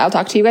 and I'll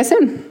talk to you guys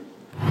soon.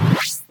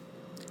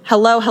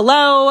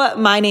 Hello.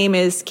 My name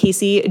is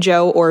Casey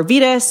Jo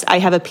Orvidas. I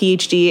have a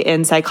PhD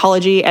in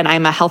psychology, and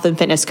I'm a health and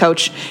fitness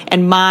coach.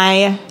 And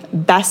my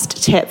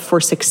best tip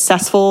for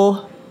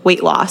successful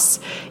weight loss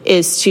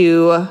is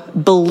to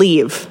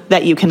believe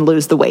that you can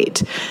lose the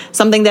weight.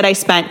 Something that I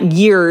spent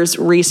years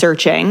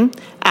researching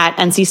at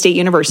NC State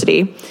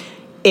University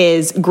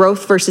is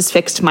growth versus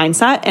fixed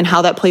mindset, and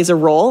how that plays a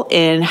role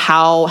in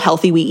how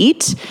healthy we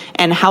eat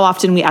and how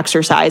often we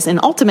exercise, and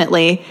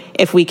ultimately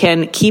if we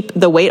can keep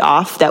the weight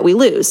off that we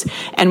lose.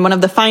 And one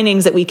of the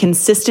findings that we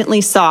consistently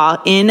saw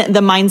in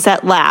the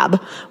mindset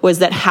lab was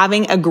that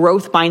having a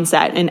growth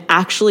mindset and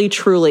actually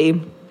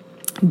truly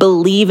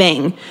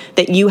believing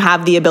that you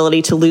have the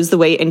ability to lose the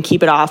weight and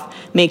keep it off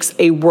makes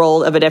a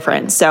world of a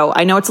difference. So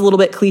I know it's a little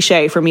bit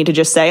cliche for me to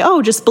just say,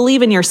 oh, just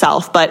believe in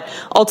yourself. But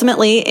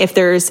ultimately, if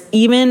there's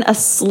even a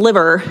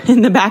sliver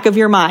in the back of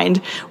your mind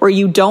where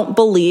you don't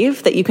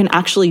believe that you can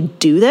actually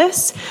do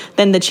this,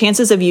 then the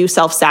chances of you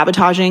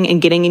self-sabotaging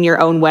and getting in your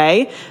own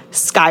way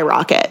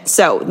skyrocket.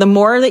 So the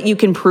more that you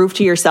can prove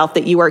to yourself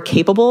that you are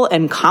capable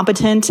and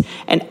competent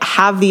and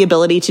have the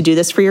ability to do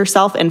this for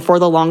yourself and for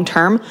the long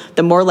term,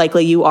 the more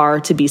likely you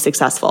are to be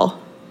successful.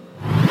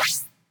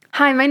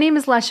 Hi, my name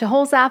is Lesha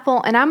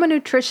Holzapfel, and I'm a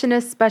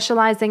nutritionist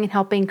specializing in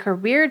helping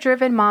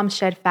career-driven moms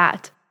shed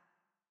fat.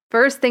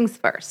 First things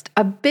first,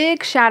 a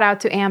big shout out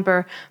to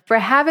Amber for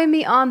having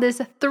me on this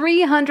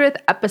 300th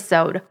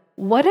episode.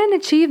 What an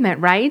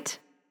achievement, right?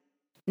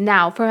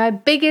 Now, for my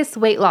biggest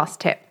weight loss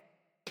tip.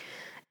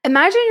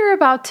 Imagine you're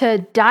about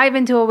to dive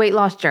into a weight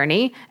loss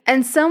journey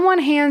and someone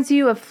hands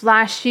you a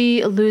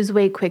flashy lose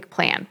weight quick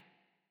plan.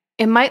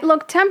 It might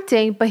look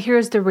tempting, but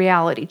here's the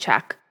reality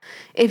check.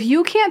 If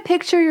you can't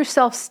picture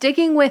yourself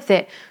sticking with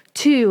it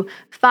 2,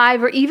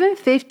 5, or even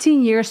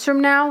 15 years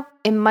from now,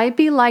 it might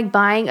be like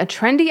buying a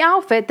trendy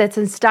outfit that's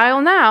in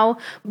style now,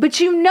 but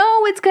you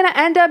know it's going to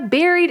end up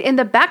buried in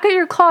the back of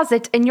your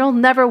closet and you'll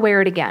never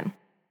wear it again.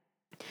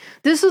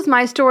 This was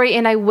my story,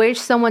 and I wish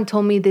someone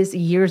told me this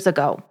years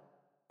ago.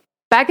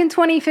 Back in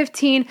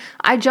 2015,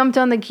 I jumped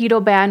on the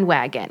keto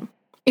bandwagon.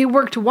 It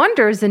worked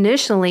wonders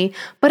initially,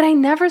 but I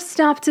never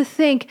stopped to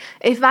think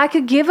if I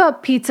could give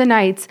up pizza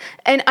nights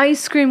and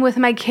ice cream with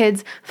my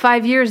kids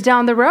 5 years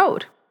down the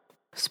road.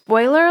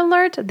 Spoiler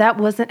alert, that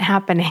wasn't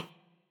happening.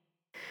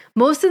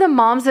 Most of the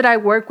moms that I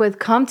work with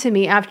come to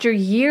me after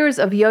years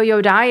of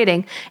yo-yo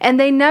dieting, and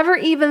they never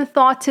even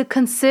thought to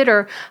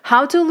consider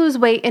how to lose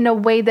weight in a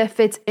way that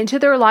fits into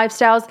their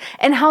lifestyles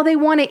and how they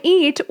want to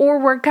eat or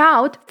work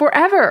out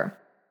forever.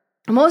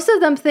 Most of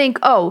them think,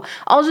 oh,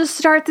 I'll just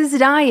start this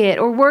diet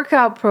or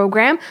workout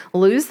program,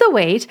 lose the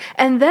weight,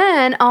 and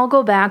then I'll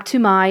go back to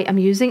my, I'm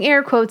using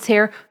air quotes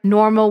here,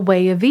 normal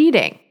way of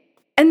eating.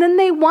 And then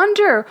they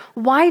wonder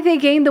why they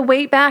gain the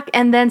weight back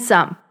and then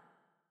some.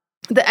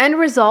 The end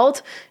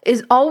result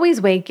is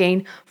always weight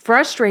gain,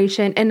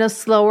 frustration, and a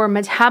slower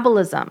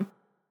metabolism.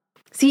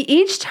 See,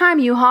 each time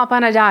you hop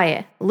on a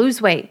diet,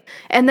 lose weight,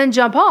 and then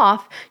jump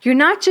off, you're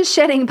not just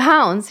shedding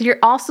pounds, you're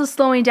also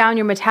slowing down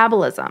your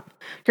metabolism,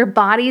 your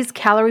body's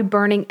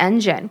calorie-burning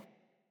engine.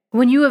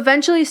 When you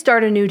eventually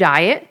start a new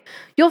diet,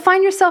 you'll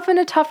find yourself in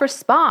a tougher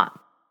spot.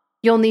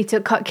 You'll need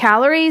to cut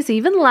calories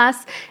even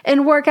less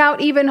and work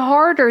out even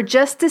harder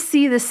just to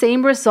see the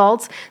same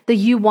results that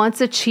you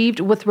once achieved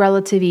with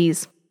relative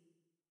ease.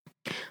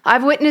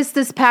 I've witnessed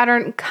this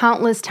pattern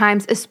countless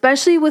times,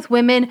 especially with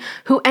women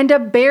who end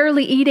up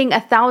barely eating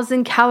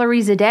 1,000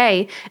 calories a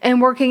day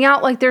and working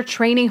out like they're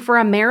training for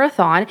a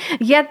marathon,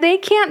 yet they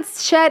can't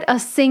shed a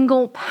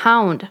single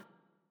pound.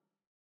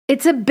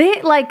 It's a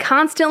bit like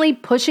constantly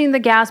pushing the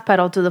gas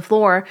pedal to the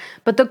floor,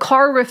 but the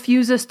car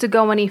refuses to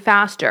go any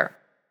faster.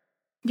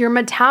 Your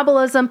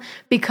metabolism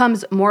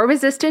becomes more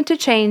resistant to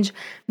change,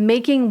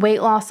 making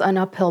weight loss an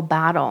uphill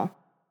battle.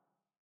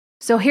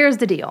 So here's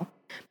the deal.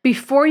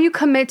 Before you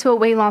commit to a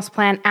weight loss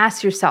plan,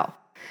 ask yourself,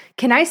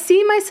 can I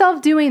see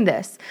myself doing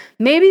this,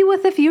 maybe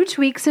with a few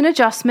tweaks and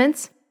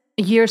adjustments,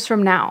 years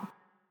from now?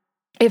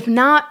 If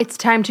not, it's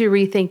time to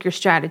rethink your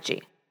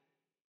strategy.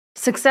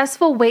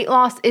 Successful weight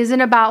loss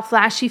isn't about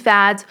flashy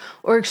fads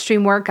or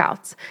extreme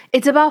workouts.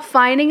 It's about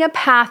finding a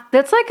path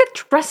that's like a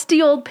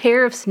trusty old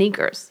pair of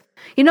sneakers.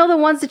 You know, the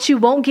ones that you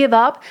won't give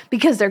up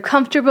because they're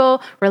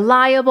comfortable,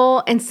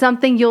 reliable, and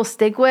something you'll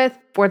stick with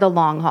for the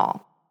long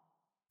haul.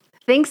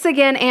 Thanks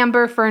again,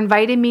 Amber, for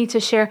inviting me to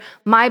share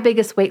my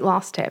biggest weight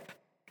loss tip.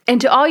 And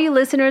to all you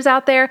listeners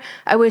out there,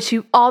 I wish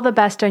you all the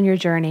best on your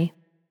journey.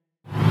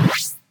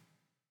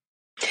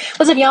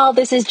 What's up, y'all?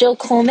 This is Jill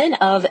Coleman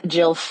of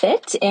Jill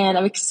Fit, and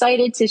I'm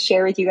excited to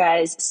share with you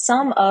guys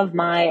some of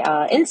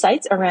my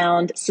insights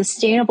around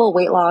sustainable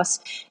weight loss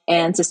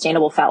and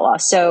sustainable fat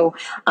loss. So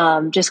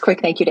just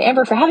quick thank you to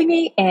Amber for having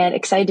me, and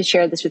excited to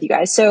share this with you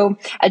guys. So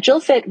at Jill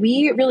Fit,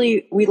 we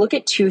look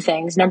at two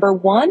things. Number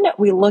one,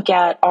 we look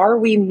at, are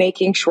we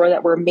making sure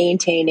that we're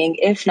maintaining,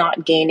 if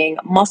not gaining,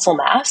 muscle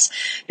mass?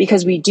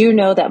 Because we do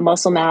know that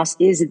muscle mass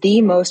is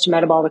the most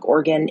metabolic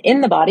organ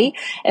in the body.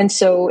 And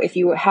so if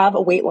you have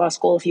a weight loss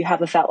goal, if you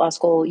have a fat loss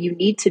goal, you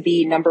need to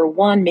be, number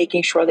one,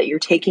 making sure that you're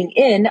taking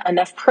in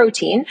enough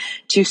protein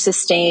to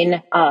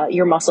sustain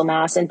your muscle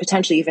mass and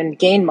potentially even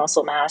gain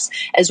muscle mass,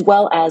 as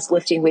well as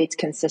lifting weights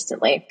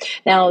consistently.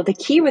 Now, the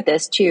key with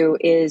this too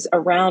is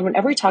around,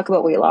 whenever we talk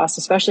about weight loss,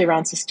 especially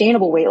around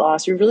sustainable weight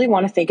loss, we really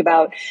want to think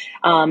about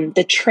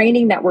the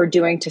training that we're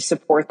doing to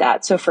support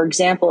that. So for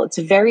example, it's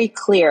very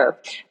clear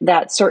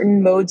that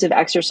certain modes of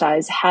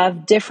exercise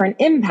have different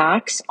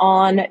impacts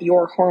on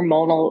your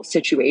hormonal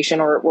situation,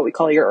 or what we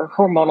call your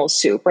hormonal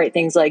soup, right?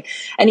 Things like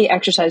any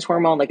exercise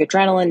hormone like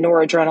adrenaline,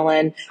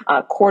 noradrenaline,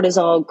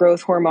 cortisol,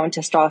 growth hormone,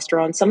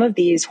 testosterone, some of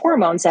these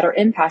hormones that are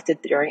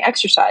impacted during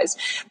exercise.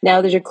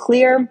 Now, there's a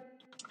clear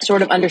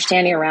sort of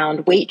understanding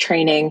around weight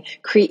training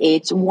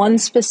creates one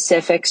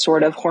specific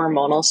sort of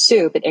hormonal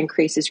soup. It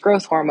increases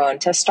growth hormone.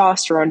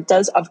 Testosterone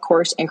does, of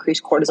course,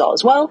 increase cortisol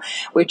as well,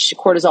 which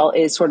cortisol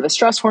is sort of a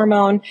stress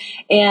hormone.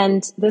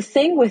 And the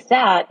thing with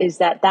that is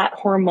that that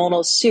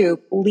hormonal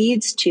soup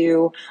leads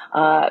to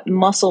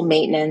muscle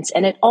maintenance,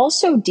 and it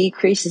also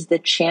decreases the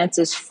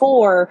chances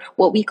for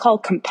what we call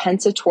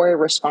compensatory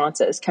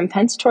responses.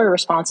 Compensatory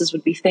responses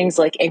would be things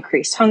like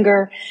increased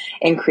hunger,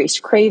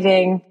 increased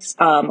craving,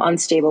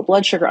 unstable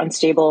blood sugar sugar,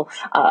 unstable,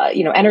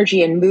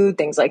 energy and mood,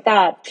 things like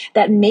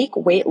that make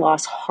weight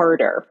loss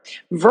harder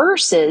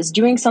versus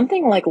doing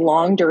something like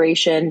long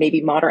duration,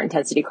 maybe moderate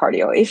intensity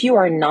cardio. If you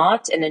are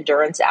not an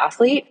endurance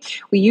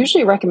athlete, we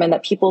usually recommend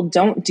that people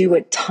don't do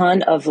a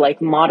ton of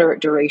like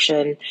moderate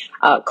duration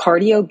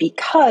cardio,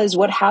 because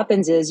what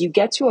happens is you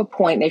get to a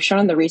point, they've shown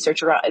in the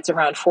research it's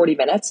around 40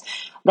 minutes,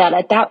 that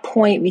at that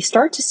point we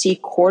start to see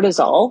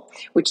cortisol,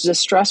 which is a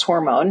stress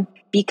hormone,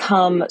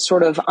 become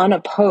sort of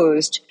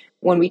unopposed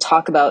when we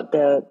talk about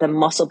the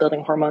muscle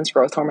building hormones,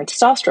 growth hormone,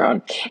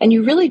 testosterone. And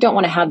you really don't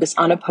want to have this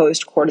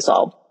unopposed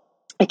cortisol.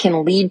 It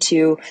can lead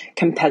to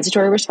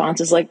compensatory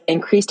responses like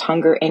increased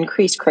hunger,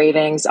 increased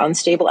cravings,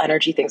 unstable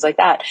energy, things like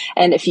that.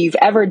 And if you've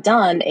ever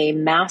done a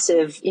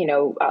massive,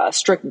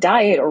 strict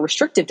diet or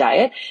restrictive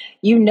diet,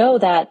 you know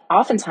that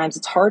oftentimes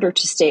it's harder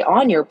to stay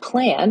on your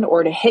plan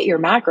or to hit your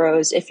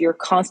macros if you're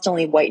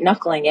constantly white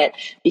knuckling it,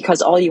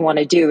 because all you want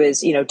to do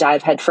is,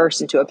 dive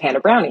headfirst into a pan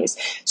of brownies.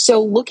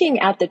 So looking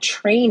at the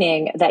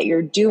training that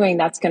you're doing,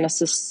 that's going to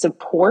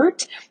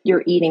support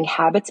your eating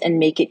habits and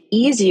make it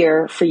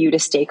easier for you to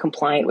stay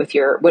compliant with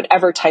your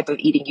whatever type of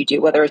eating you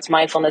do, whether it's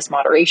mindfulness,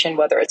 moderation,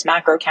 whether it's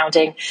macro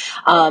counting.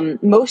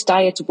 Most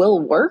diets will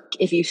work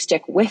if you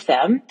stick with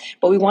them,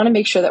 but we want to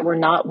make sure that we're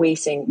not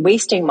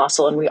wasting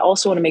muscle. And we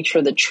also want to make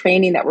sure the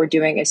training that we're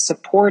doing is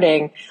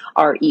supporting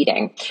our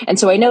eating. And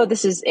so I know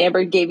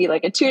Amber gave you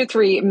like a 2 to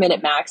 3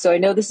 minute max. So I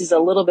know this is a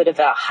little bit of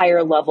a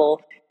higher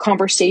level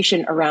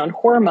conversation around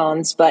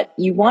hormones, but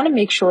you want to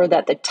make sure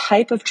that the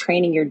type of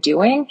training you're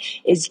doing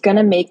is going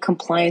to make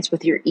compliance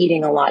with your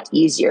eating a lot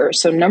easier.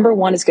 So number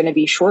one is going to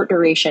be short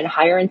duration,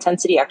 higher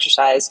intensity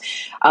exercise,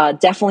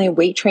 definitely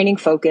weight training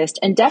focused,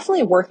 and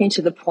definitely working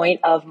to the point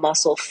of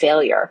muscle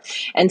failure.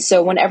 And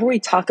so whenever we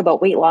talk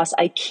about weight loss,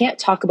 I can't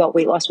talk about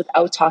weight loss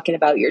without talking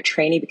about your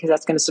training, because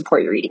that's going to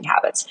support your eating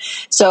habits.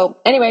 So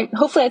anyway,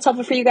 hopefully that's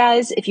helpful for you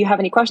guys. If you have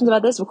any questions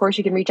about this, of course,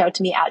 you can reach out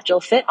to me at Jill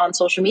Fit on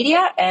social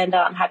media, and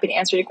I'm happy to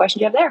answer any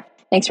questions you have there.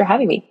 Thanks for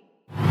having me.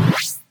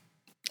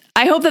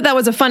 I hope that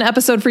was a fun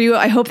episode for you.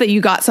 I hope that you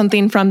got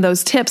something from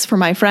those tips for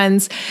my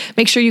friends.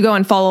 Make sure you go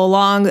and follow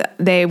along.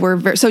 They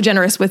were so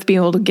generous with being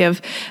able to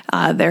give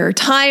their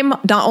time,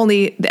 not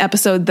only the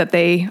episode that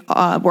they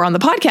were on the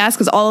podcast,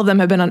 because all of them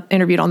have been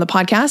interviewed on the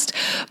podcast,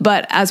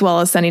 but as well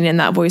as sending in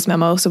that voice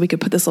memo so we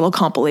could put this little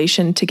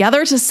compilation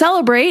together to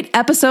celebrate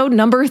episode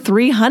number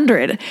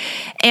 300.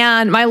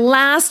 And my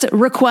last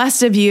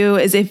request of you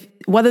is,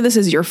 whether this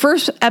is your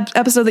first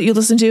episode that you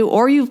listen to,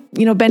 or you've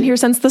been here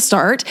since the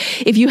start,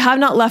 if you have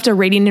not left a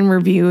rating and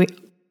review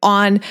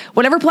on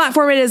whatever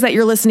platform it is that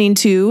you're listening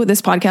to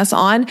this podcast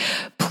on,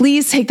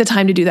 please take the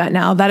time to do that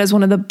now. That is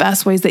one of the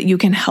best ways that you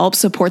can help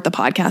support the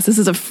podcast. This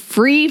is a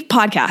free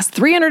podcast,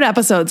 300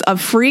 episodes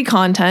of free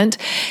content.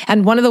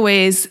 And one of the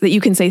ways that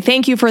you can say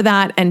thank you for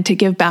that and to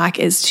give back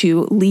is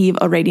to leave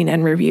a rating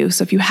and review.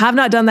 So if you have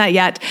not done that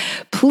yet,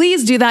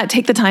 please do that.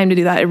 Take the time to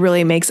do that. It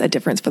really makes a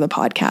difference for the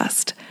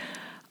podcast.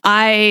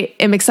 I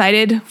am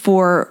excited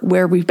for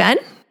where we've been,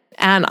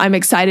 and I'm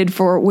excited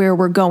for where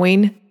we're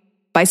going.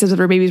 Biceps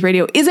After Babies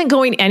Radio isn't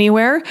going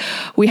anywhere.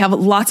 We have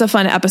lots of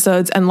fun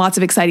episodes and lots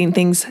of exciting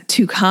things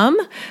to come.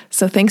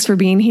 So thanks for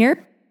being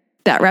here.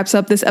 That wraps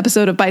up this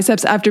episode of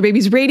Biceps After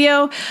Babies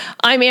Radio.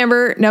 I'm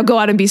Amber. Now go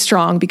out and be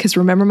strong, because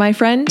remember, my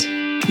friend,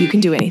 you can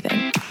do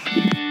anything.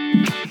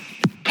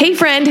 Hey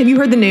friend, have you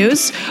heard the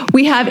news?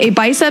 We have a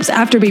Biceps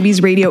After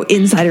Babies Radio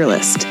insider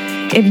list.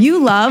 If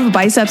you love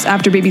Biceps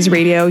After Babies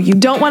Radio, you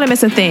don't want to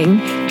miss a thing,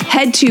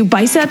 head to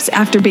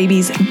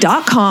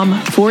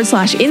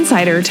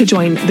bicepsafterbabies.com/insider to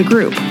join the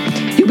group.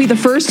 You'll be the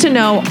first to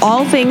know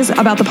all things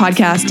about the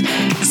podcast,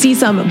 see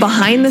some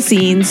behind the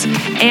scenes,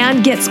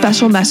 and get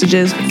special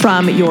messages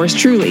from yours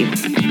truly.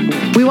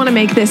 We want to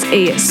make this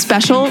a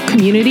special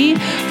community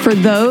for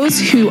those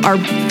who are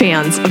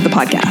fans of the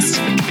podcast.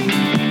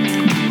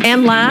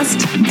 And last,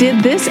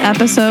 did this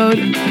episode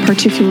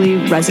particularly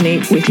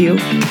resonate with you?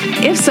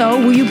 If so,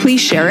 will you please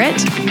share it?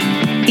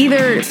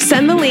 Either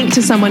send the link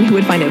to someone who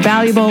would find it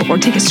valuable, or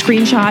take a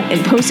screenshot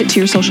and post it to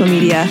your social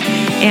media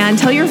and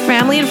tell your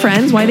family and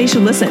friends why they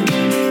should listen.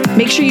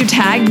 Make sure you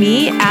tag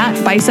me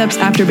at Biceps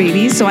After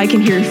Babies so I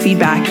can hear your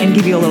feedback and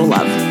give you a little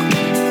love.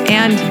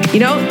 And,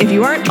 if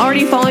you aren't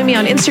already following me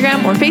on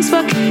Instagram or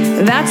Facebook,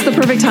 that's the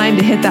perfect time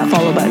to hit that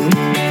follow button.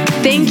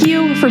 Thank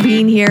you for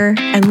being here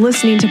and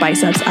listening to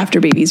Biceps After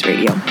Babies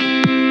Radio.